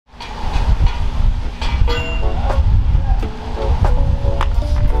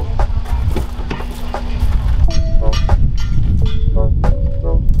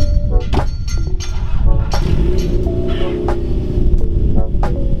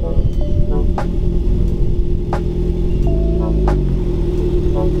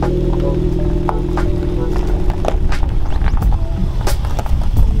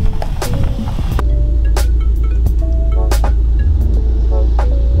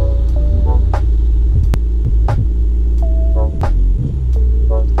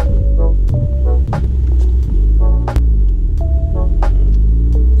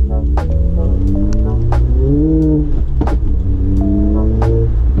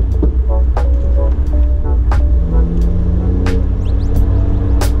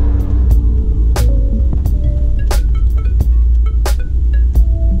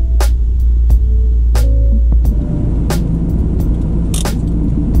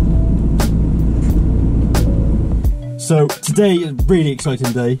So today is a really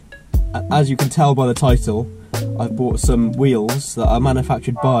exciting day. As you can tell by the title, I've bought some wheels that are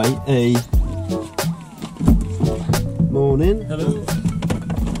manufactured by a... Morning. Hello.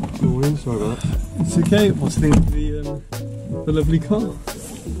 Morning, sorry about that. It's okay, what's the thing of the lovely car?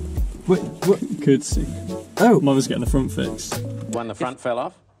 Wait, what? Courtesy. Oh. Mother's getting the front fixed. When the front fell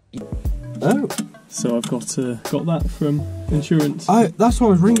off? Oh. So I've got that from insurance. That's why I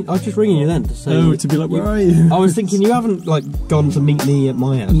was ringing. I was just ringing you then to say. Oh, to be like, where are you? I was thinking you haven't like gone to meet me at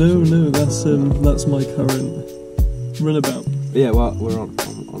my house. No, that's my current runabout. Yeah, well, we're on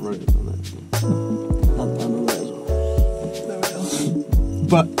road on it.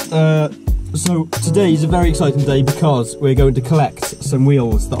 But so today is a very exciting day because we're going to collect some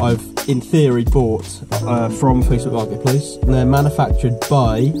wheels that I've, in theory, bought from Facebook Marketplace. And they're manufactured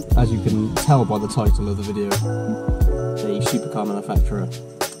by, as you can tell by the title of the video, a supercar manufacturer.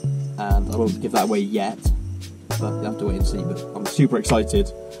 And I won't give that away yet, but you have to wait and see. But I'm super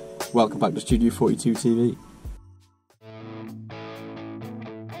excited. Welcome back to Studio 42 TV.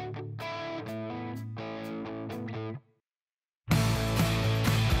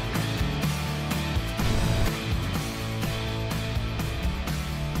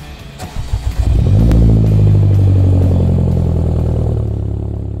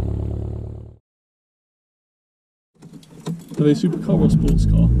 Are they supercar or sports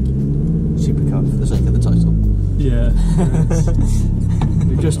car? Supercar, for the sake of the title. Yeah.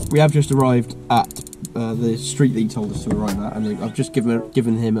 we have just arrived at the street that he told us to arrive at, and I've just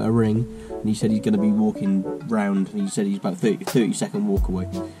given him a ring, and he said he's going to be walking round, and he said he's about 30-second walk away,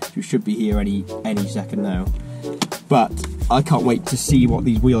 so he should be here any second now. But I can't wait to see what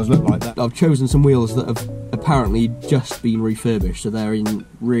these wheels look like. I've chosen some wheels that have apparently just been refurbished, so they're in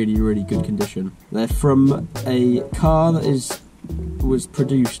really, really good condition. They're from a car that was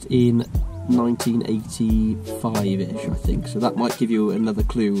produced in 1985-ish, I think, so that might give you another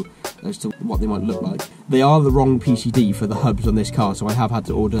clue as to what they might look like. They are the wrong PCD for the hubs on this car, so I have had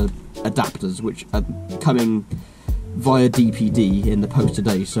to order adapters, which are coming via DPD in the post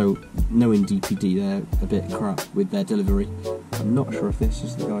today, so knowing DPD, they're a bit crap with their delivery. I'm not sure if this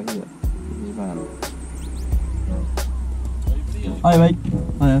is the guy here in his van. Hi mate.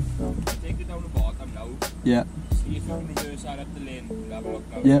 Hiya. Take it down the bottom now. Yeah. See if you can reverse out up the lane. We'll have a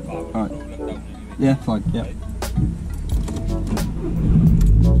look down. Yeah. Alright. Anyway. Yeah, fine. Yeah.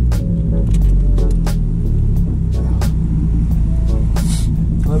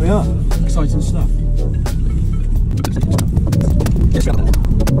 There we are. Exciting stuff.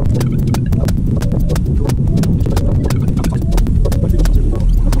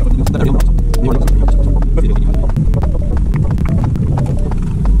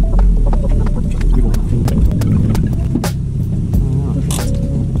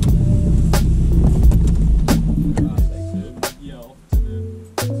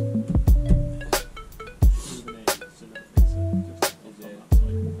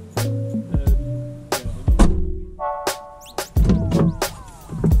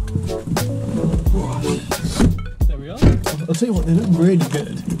 I'll tell you what, they look really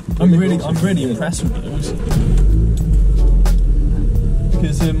good. I'm really impressed with those.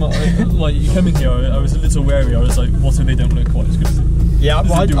 Because like you come in here, I was a little wary. I was like, what if they don't look quite as good? Yeah,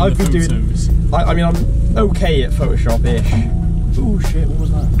 well, I've been doing. I mean, I'm okay at Photoshop-ish. Oh shit! What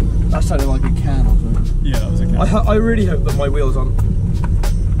was that? That sounded like a can or something. Yeah, that was a can. I really hope that my wheels aren't.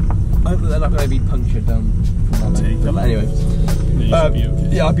 I hope that they're not going to be punctured down from that lane. But anyway. Okay.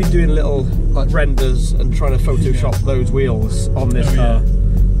 Yeah, I've been doing little like renders and trying to Photoshop those wheels on this car,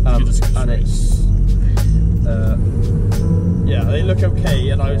 and it's yeah, they look okay.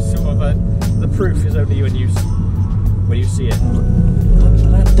 And I was sort of the proof is only when you see it.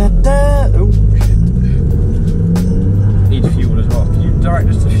 Oh shit! Need fuel as well. Can you direct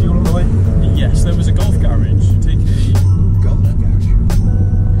us to fuel on the way? Yes, there was a golf garage. Take a golf garage.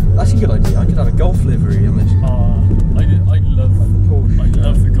 That's a good idea. I could have a golf livery on this. I love the Porsche. I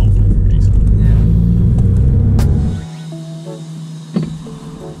love the golf liveries. Yeah.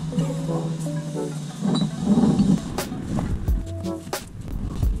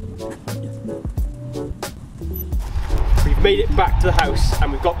 We've made it back to the house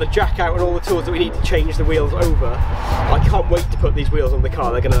and we've got the jack out and all the tools that we need to change the wheels over. I can't wait to put these wheels on the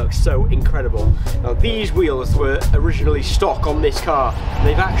car. They're going to look so incredible. Now these wheels were originally stock on this car, and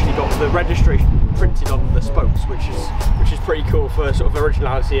they've actually got the registration printed on the spokes, which is pretty cool for sort of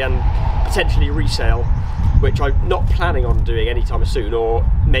originality and potentially resale, which I'm not planning on doing anytime soon, or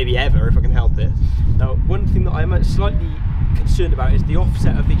maybe ever if I can help it. Now, one thing that I'm slightly concerned about is the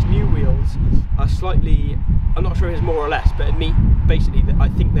offset of these new wheels are slightly I'm not sure if it's more or less, but basically I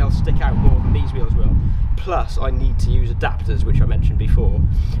think they'll stick out more than these wheels will. Plus I need to use adapters, which I mentioned before,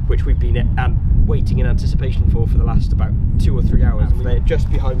 which we've been waiting in anticipation for the last about 2 or 3 hours. And they're just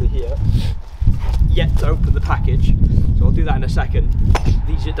behind me here, yet to open the package, so I'll do that in a second.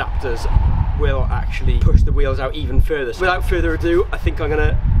 These adapters will actually push the wheels out even further. So without further ado, I think I'm going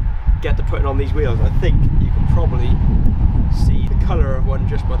to get to putting on these wheels. I think you can probably see the colour of one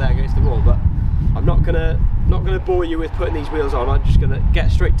just by there against the wall, but I'm not gonna bore you with putting these wheels on. I'm just gonna get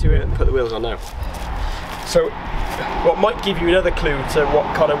straight to it and put the wheels on now. So what might give you another clue to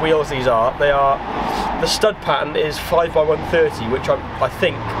what kind of wheels these are, the stud pattern is 5x130, which I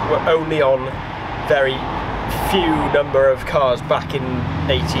think were only on very few number of cars back in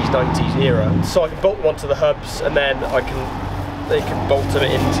 80s, 90s era. So I can bolt one to the hubs, and then they can bolt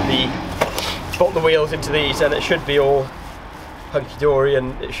the wheels into these, and it should be all hunky-dory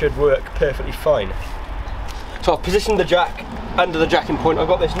and it should work perfectly fine. So I've positioned the jack under the jacking point. I've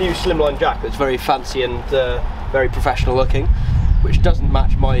got this new slimline jack that's very fancy and very professional looking, which doesn't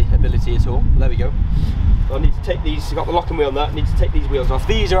match my ability at all. There we go. I need to take these, I've got the locking wheel on that, I need to take these wheels off.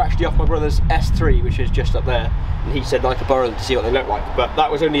 These are actually off my brother's S3, which is just up there, and he said I could borrow them to see what they look like. But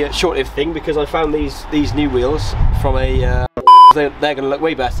that was only a short-lived thing, because I found these new wheels from a they're going to look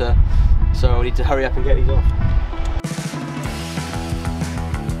way better, so I need to hurry up and get these off.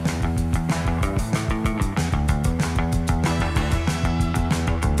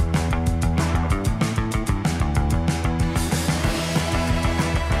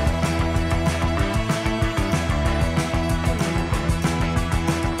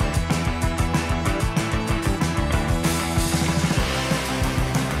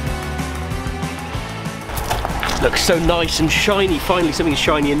 Looks so nice and shiny. Finally something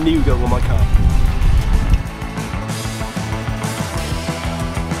shiny and new going on my car.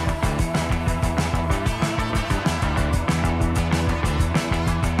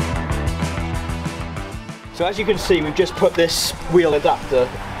 So as you can see, we've just put this wheel adapter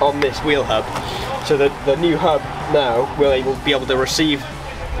on this wheel hub, so that the new hub now will be able to receive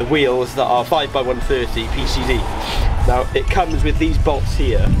the wheels that are 5x130 PCD. Now it comes with these bolts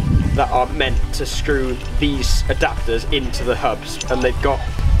here that are meant to screw these adapters into the hubs, and they've got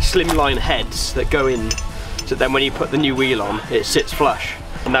slimline heads that go in, so then when you put the new wheel on, it sits flush.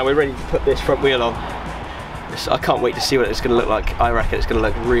 And now we're ready to put this front wheel on. I can't wait to see what it's going to look like. I reckon it's going to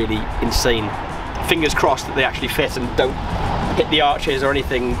look really insane. Fingers crossed that they actually fit and don't hit the arches or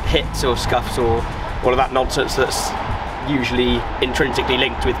anything, hits or scuffs or all of that nonsense that's usually intrinsically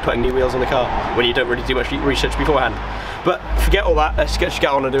linked with putting new wheels on the car when you don't really do much research beforehand. But forget all that, let's just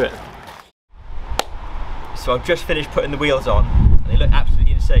get on and do it. So I've just finished putting the wheels on, and they look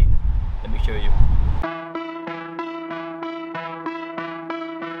absolutely insane. Let me show you.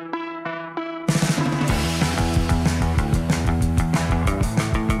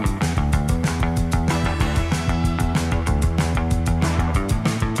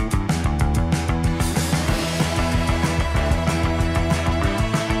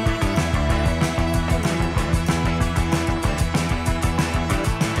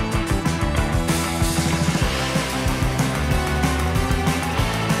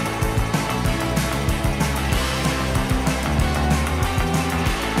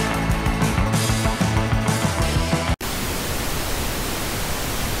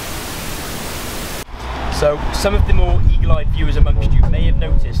 So some of the more eagle-eyed viewers amongst you may have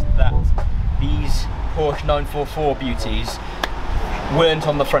noticed that these Porsche 944 beauties weren't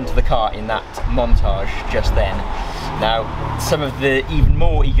on the front of the car in that montage just then. Now, some of the even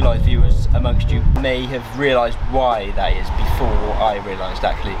more eagle-eyed viewers amongst you may have realised why that is before I realised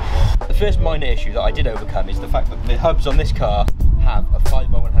actually. The first minor issue that I did overcome is the fact that the hubs on this car have a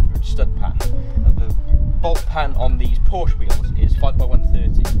 5x100 stud pan, and the bolt pan on these Porsche wheels is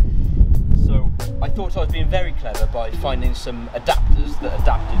 5x130. So I thought I was being very clever by finding some adapters that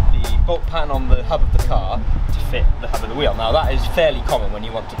adapted the bolt pan on the hub of the car to fit the hub of the wheel. Now that is fairly common when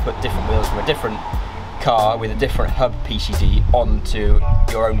you want to put different wheels from a different car with a different hub PCD onto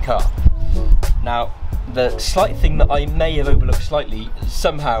your own car. Now the slight thing that I may have overlooked slightly,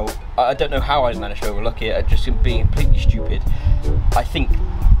 somehow, I don't know how I managed to overlook it, just being completely stupid. I think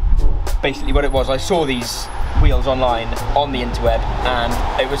basically what it was, I saw these wheels online on the interweb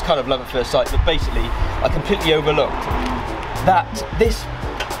and it was kind of love at first sight, but basically I completely overlooked that this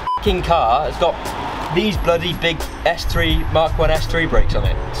f***ing car has got these bloody big S3 Mark 1 S3 brakes on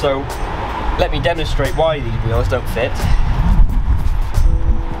it. So let me demonstrate why these wheels don't fit.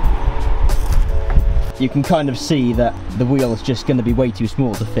 You can kind of see that the wheel is just going to be way too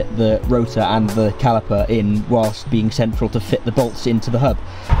small to fit the rotor and the caliper in, whilst being central to fit the bolts into the hub.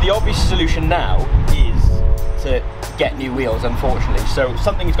 The obvious solution now is to get new wheels, unfortunately, so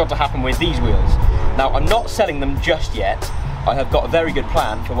something's got to happen with these wheels. Now, I'm not selling them just yet. I have got a very good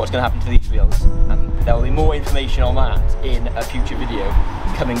plan for what's going to happen to these wheels, and there will be more information on that in a future video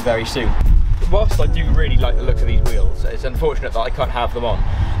coming very soon. Whilst I do really like the look of these wheels, it's unfortunate that I can't have them on,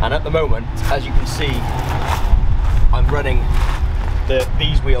 and at the moment, as you can see, I'm running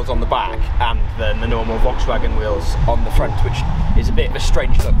these wheels on the back and then the normal Volkswagen wheels on the front, which is a bit of a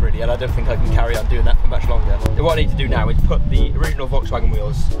strange look really, and I don't think I can carry on doing that for much longer. So what I need to do now is put the original Volkswagen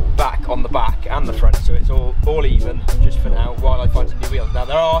wheels back on the back and the front, so it's all even just for now while I find some new wheels. Now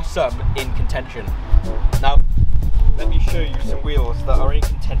there are some in contention. Now let me show you some wheels that are in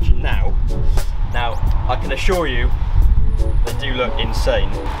contention now. Now I can assure you they do look insane.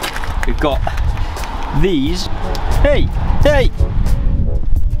 We've got these. Hey!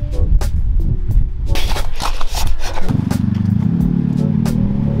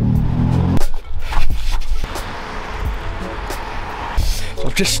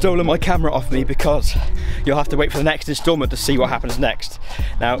 I've just stolen my camera off me because you'll have to wait for the next installment to see what happens next.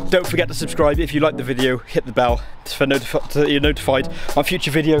 Now, don't forget to subscribe if you like the video, hit the bell so you're notified on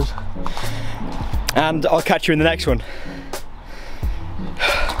future videos, and I'll catch you in the next one.